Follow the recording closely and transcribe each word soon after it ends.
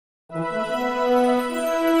Okay,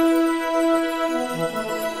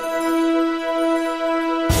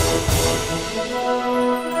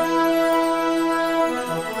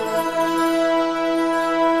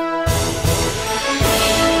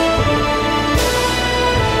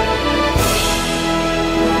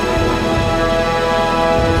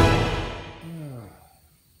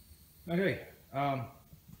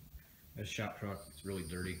 this shop truck, it's really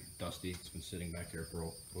dirty, dusty. It's been sitting back here for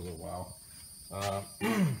a little while.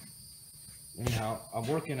 Anyhow, I'm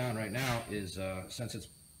working on right now is, since I've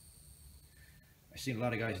seen a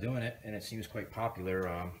lot of guys doing it and it seems quite popular,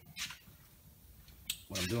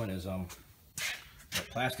 what I'm doing is a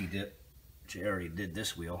Plasti dip, which I already did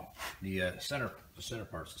this wheel. The center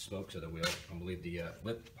parts, the spokes of the wheel, I believe the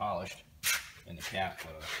lip polished and the cap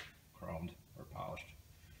chromed or polished.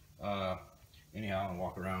 Anyhow, I'll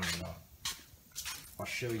walk around and I'll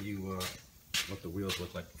show you what the wheels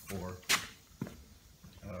look like before.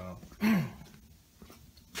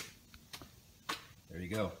 There you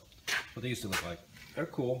go. What they used to look like. They're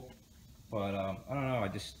cool, but I don't know.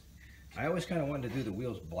 I always kind of wanted to do the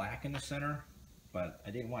wheels black in the center, but I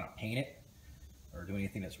didn't want to paint it or do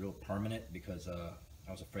anything that's real permanent because I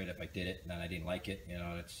was afraid if I did it and then I didn't like it, you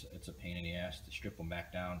know, it's a pain in the ass to strip them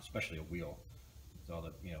back down, especially a wheel. With all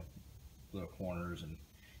the, you know, little corners and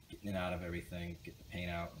getting it out of everything, get the paint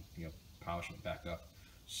out, and, you know, polishing it back up.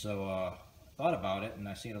 So I thought about it, and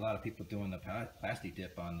I've seen a lot of people doing the Plasti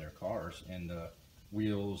dip on their cars and the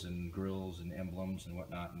wheels and grills and emblems and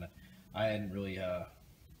whatnot, and I hadn't really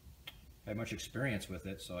had much experience with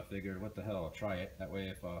it, so I figured, what the hell, I'll try it. That way,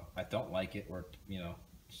 if I don't like it, or you know,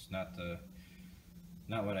 it's not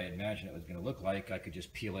what I imagined it was going to look like, I could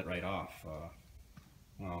just peel it right off.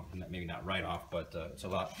 Well, maybe not right off, but it's a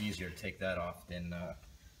lot easier to take that off than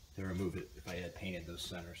to remove it if I had painted those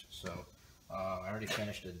centers. So I already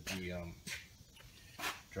finished the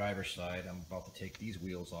driver's side. I'm about to take these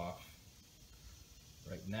wheels off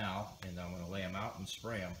right now, and I'm going to lay them out and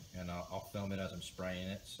spray them, and I'll film it as I'm spraying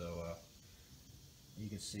it, so you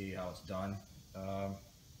can see how it's done.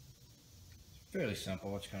 It's fairly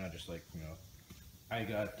simple. It's kind of just like, you know, I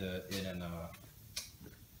got it in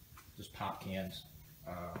just pop cans.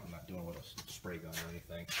 I'm not doing it with a spray gun or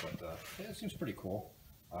anything, but yeah, it seems pretty cool.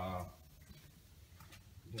 You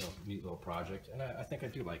know, neat little project, and I think I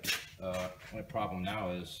do like it. My problem now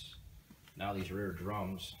is these rear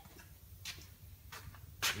drums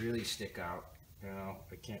really stick out. You know,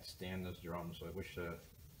 I can't stand those drums. I wish I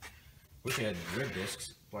had rear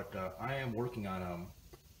discs, but I am working on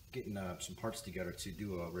getting some parts together to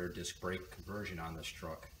do a rear disc brake conversion on this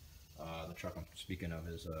truck. The truck I'm speaking of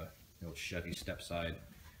is you know, Chevy Stepside.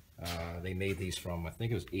 They made these from, I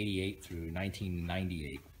think it was 88 through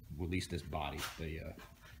 1998. Released this body, the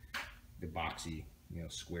boxy, you know,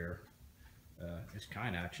 square. It's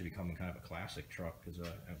kind of actually becoming kind of a classic truck because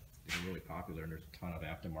it's really popular and there's a ton of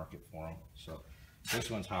aftermarket for them. So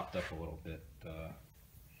this one's hopped up a little bit. You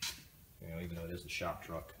know, even though it is the shop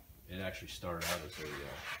truck, it actually started out as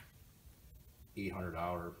a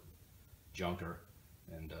 $800 junker,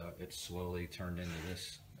 and it slowly turned into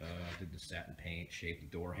this. Did the satin paint, shaved the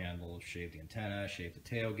door handles, shaved the antenna, shaved the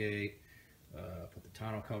tailgate, put the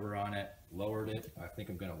tonneau cover on it, lowered it. I think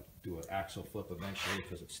I'm going to do an axle flip eventually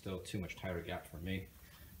because it's still too much tire gap for me.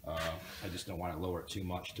 I just don't want to lower it too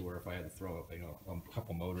much to where if I had to throw you know, a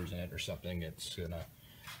couple motors in it or something, it's going to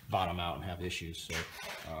bottom out and have issues. So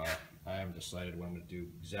I haven't decided what I'm going to do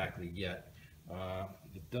exactly yet.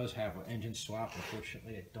 It does have an engine swap.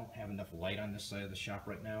 Unfortunately, I don't have enough light on this side of the shop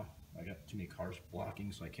right now. I got too many cars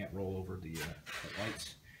blocking, so I can't roll over the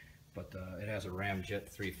lights. But it has a Ramjet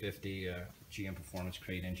 350 GM Performance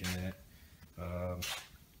crate engine in it.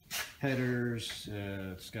 Headers.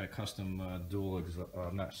 It's got a custom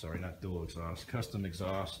custom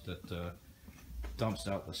exhaust that dumps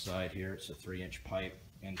out the side here. It's a 3-inch pipe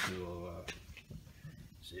into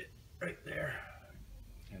see it right there.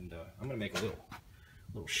 And I'm gonna make a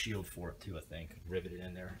little shield for it too. I think rivet it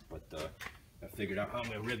in there, but I figured out how I'm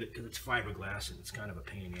going to rivet because it's fiberglass and it's kind of a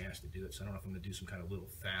pain in the ass to do it. So I don't know if I'm going to do some kind of little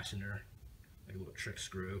fastener, like a little trick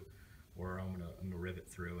screw, or I'm going to rivet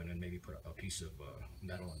through and then maybe put a piece of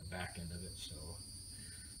metal on the back end of it so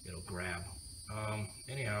it'll grab.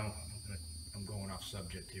 Anyhow, I'm going off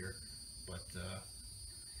subject here, but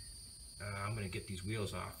I'm going to get these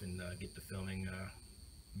wheels off and get to filming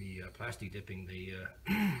me Plasti dipping the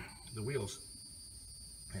the wheels,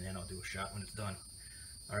 and then I'll do a shot when it's done.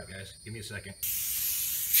 Alright guys, give me a second.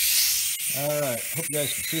 Alright, hope you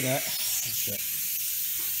guys can see that.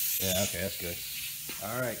 Yeah, okay, that's good.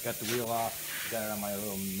 Alright, got the wheel off. Got it on my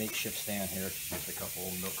little makeshift stand here. Just a couple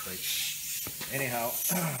old milk crates. Anyhow,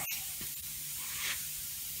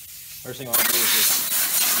 First thing I want to do is just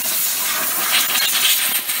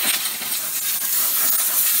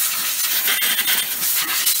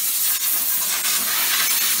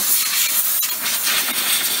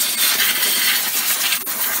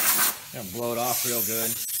blow it off real good.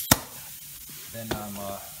 Then I'm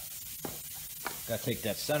gotta take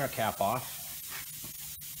that center cap off.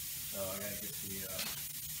 So I gotta get the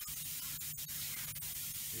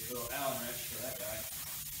little Allen wrench for that guy.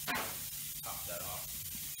 Pop that off.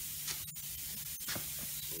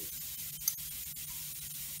 Sweet.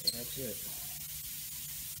 And that's it.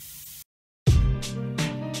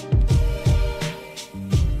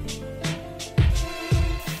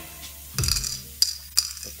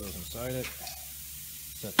 Inside it,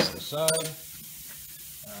 set that aside,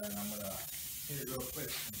 and I'm going to hit it real quick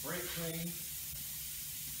with some brake clean.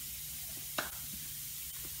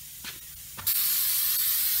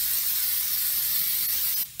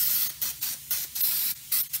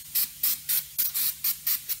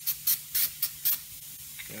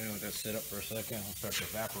 Okay, let that sit up for a second, it'll start to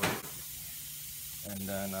evaporate, and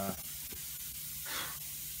then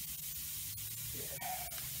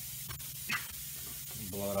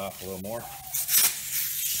blow it off a little more.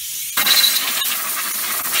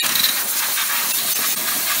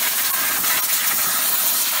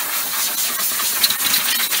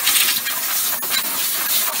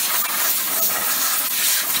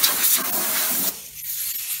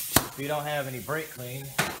 If you don't have any brake clean,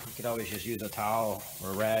 you could always just use a towel or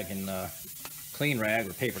a rag and clean rag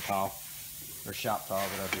or paper towel or shop towel,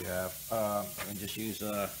 whatever you have, and just use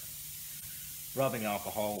rubbing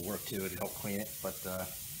alcohol will work too to help clean it. But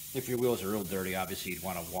if your wheels are real dirty, obviously you'd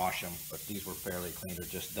want to wash them. But these were fairly clean; they're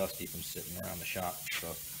just dusty from sitting around the shop.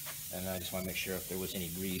 So, and I just want to make sure if there was any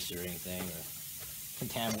grease or anything or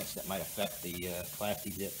contaminants that might affect the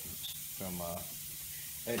Plasti dip from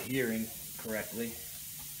adhering correctly.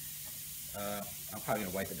 I'm probably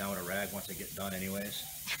gonna wipe it down with a rag once I get done, anyways,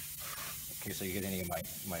 in case I get any of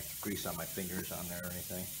my grease on my fingers on there or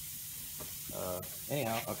anything.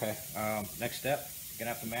 Anyhow, okay. Next step, you're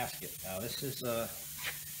gonna have to mask it. Now this is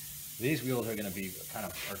these wheels are gonna be kind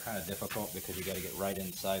of difficult because you got to get right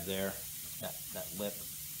inside there, that lip.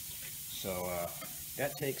 So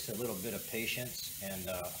that takes a little bit of patience and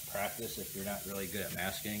practice if you're not really good at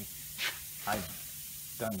masking. I've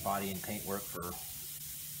done body and paint work for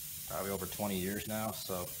probably over 20 years now,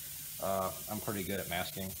 so I'm pretty good at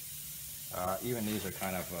masking. Even these are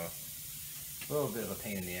kind of a little bit of a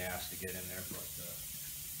pain in the ass to get in there, but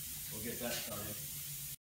we'll get that started.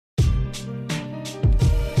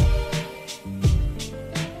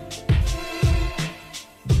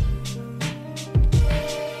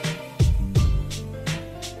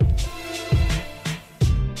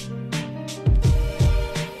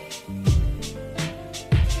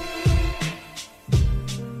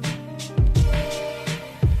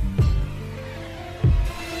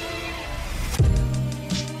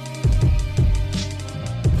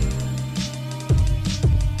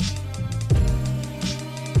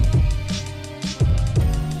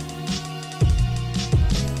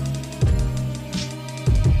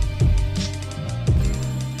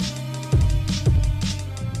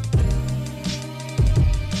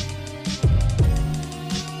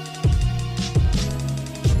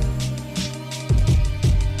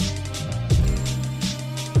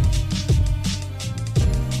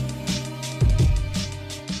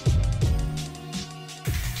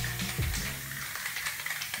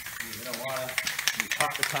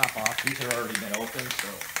 Pop the top off. These have already been opened, so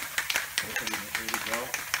hopefully they're ready to go.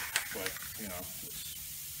 But you know,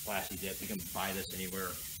 it's Plasti dip. You can buy this anywhere,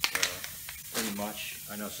 pretty much.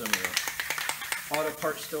 I know some of the auto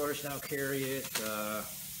parts stores now carry it.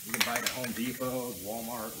 You can buy it at Home Depot,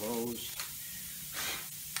 Walmart, Lowe's.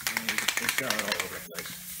 They sell it all over the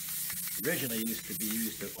place. Originally, it used to be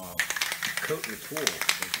used to coat your tools,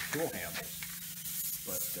 like the tool handles,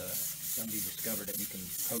 but somebody discovered that you can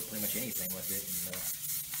coat pretty much anything with it, and,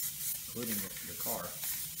 including your car.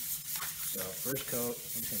 So first coat,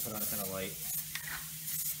 I'm just going to put on a kind of light.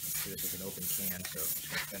 Make sure this is an open can, so I'm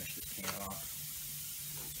just going to finish this can off.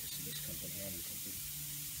 This comes in handy.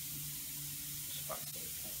 Spots there.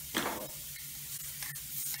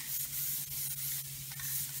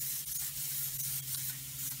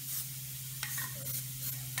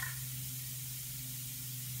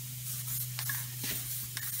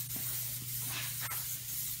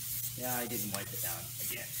 Yeah, I didn't wipe it down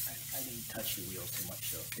again. I didn't touch the wheels too much,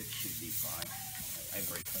 so it should be fine. I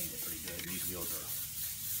brake cleaned it pretty good. These wheels are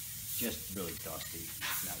just really dusty,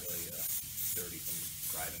 not really dirty from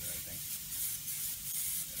driving or anything.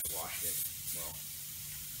 I washed it, well,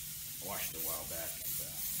 I washed it a while back, and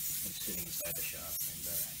it's been sitting inside the shop, and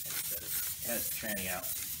it's had its tranny out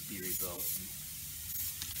to be rebuilt, and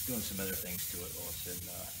doing some other things to it while it's been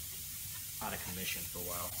out of commission for a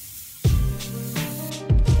while.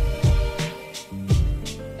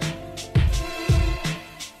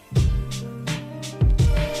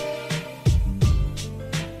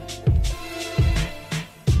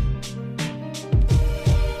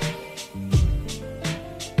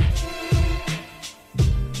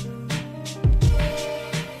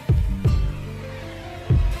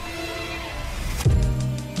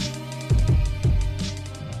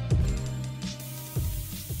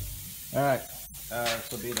 Alright,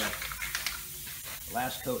 this will be the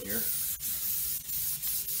last coat here.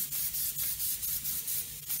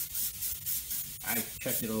 I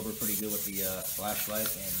checked it over pretty good with the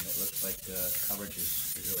flashlight, and it looks like coverage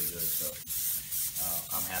is really good, so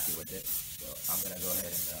I'm happy with it. So I'm going to go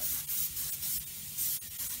ahead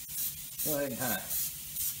and kind of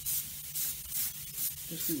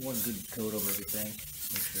just do one good coat over everything.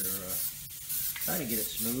 Make sure, trying to get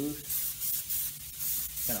it smooth.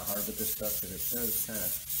 Kind of hard with this stuff because it does kind of,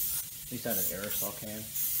 at least out of an aerosol can,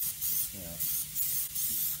 you know.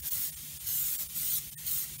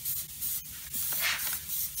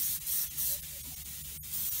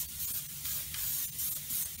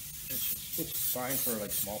 It's fine for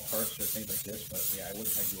like small parts or things like this, but yeah, I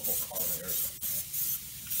wouldn't try to do a whole column of aerosol.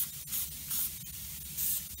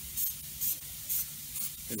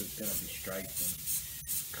 Because it's going to be striped and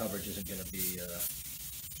coverage isn't going to be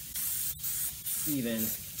even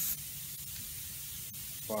as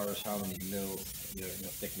far as how many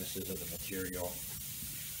thicknesses of the material,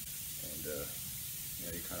 and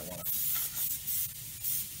you kind of want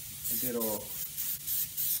a good old,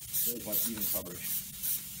 really want even coverage.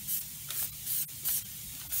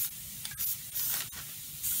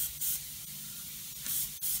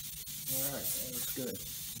 All right, that looks good.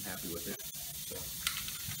 I'm happy with it. So,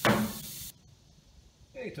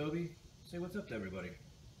 hey Toby, say what's up to everybody.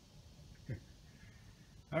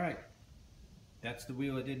 Alright, that's the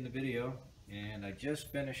wheel I did in the video, and I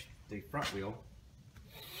just finished the front wheel,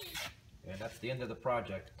 and that's the end of the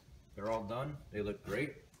project. They're all done. They look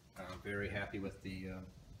great. I'm very happy with the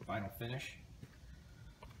final finish.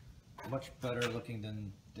 Much better looking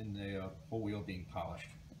than the whole wheel being polished.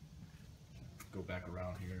 Go back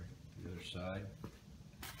around here to the other side.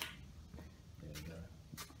 And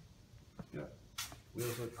yeah,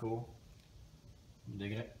 wheels look cool. I'm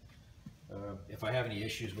digging it. If I have any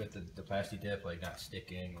issues with the Plasti dip, like not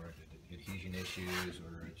sticking or adhesion issues,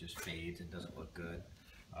 or it just fades and doesn't look good,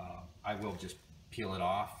 I will just peel it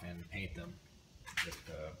off and paint them with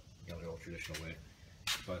the old traditional way.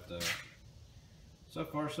 But so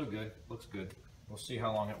far so good. Looks good. We'll see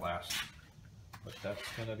how long it lasts. But that's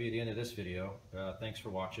going to be the end of this video. Thanks for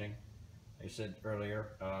watching. Like I said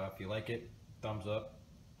earlier, if you like it, thumbs up,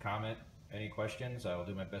 comment. Any questions, I will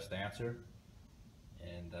do my best to answer.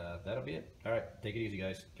 And that'll be it. Alright, take it easy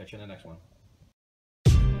guys. Catch you in the next one.